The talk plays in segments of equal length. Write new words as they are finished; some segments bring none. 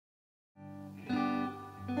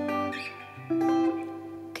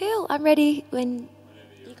I'm ready when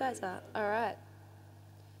you guys are. All right.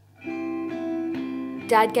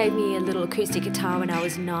 Dad gave me a little acoustic guitar when I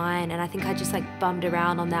was 9, and I think I just like bummed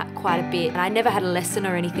around on that quite a bit. And I never had a lesson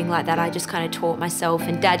or anything like that. I just kind of taught myself,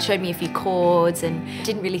 and Dad showed me a few chords and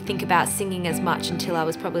didn't really think about singing as much until I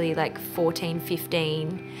was probably like 14,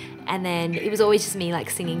 15. And then it was always just me like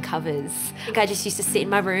singing covers. I think I just used to sit in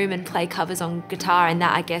my room and play covers on guitar, and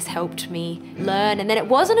that I guess helped me learn. And then it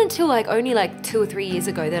wasn't until like only like 2 or 3 years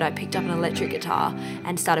ago that I picked up an electric guitar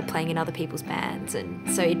and started playing in other people's bands.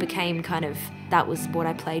 And so it became kind of, that was what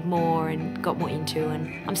I played more and got more into,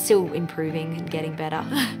 and I'm still improving and getting better.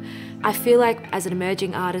 I feel like as an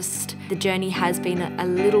emerging artist, the journey has been a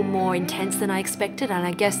little more intense than I expected, and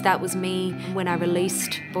I guess that was me when I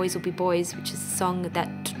released Boys Will Be Boys, which is a song that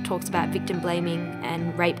talks about victim blaming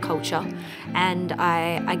and rape culture. And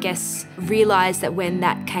I guess realised that when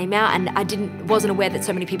that came out, and I wasn't aware that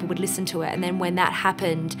so many people would listen to it, and then when that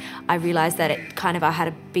happened, I realised that I had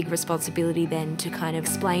a big responsibility then to kind of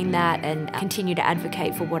explain that and continue to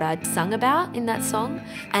advocate for what I'd sung about in that song.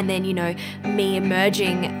 And then, you know, me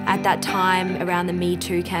emerging at that time around the Me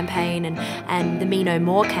Too campaign and the Me No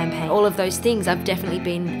More campaign, all of those things, I've definitely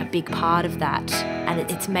been a big part of that. And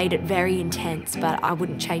it's made it very intense, but I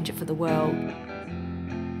wouldn't change it for the world.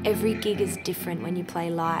 Every gig is different when you play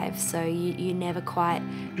live, so you never quite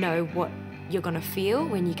know what you're going to feel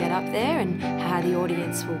when you get up there, and how the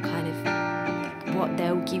audience will kind of, what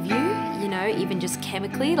they'll give you, you know, even just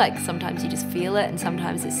chemically. Like sometimes you just feel it, and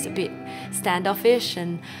sometimes it's a bit standoffish,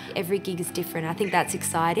 and every gig is different. I think that's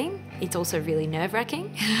exciting. It's also really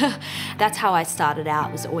nerve-wracking. That's how I started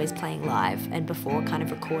out, was always playing live and before kind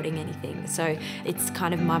of recording anything. So it's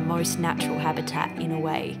kind of my most natural habitat in a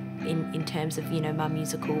way, in terms of, you know, my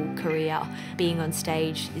musical career. Being on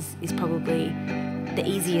stage is probably the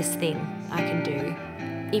easiest thing I can do,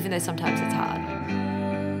 even though sometimes it's hard.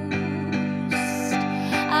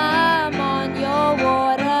 I'm on your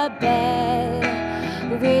waterbed,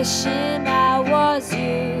 wishing I was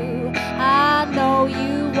you. I know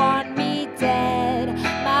you want me dead,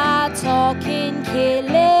 my talking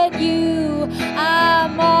killing you.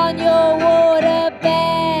 I'm on your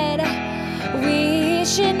waterbed,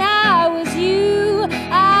 wishing I was you.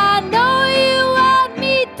 I know you want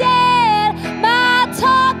me dead, my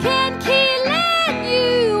talking killing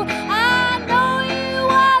you. I know you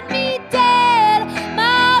want me dead,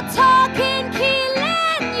 my talking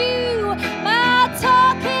killing you. My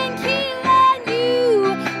talking killing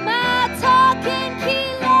you. My talking killing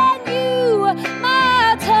you.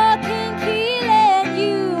 My talking killing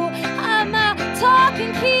you. My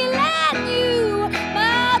talking killing you.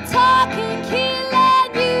 My talking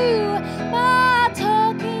killing you. My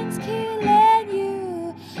talking's killing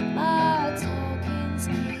you. My talking's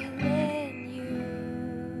killing you.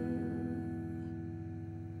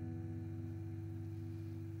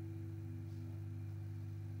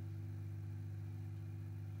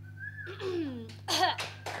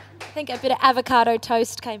 I think a bit of avocado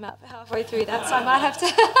toast came up halfway through that, so I might have to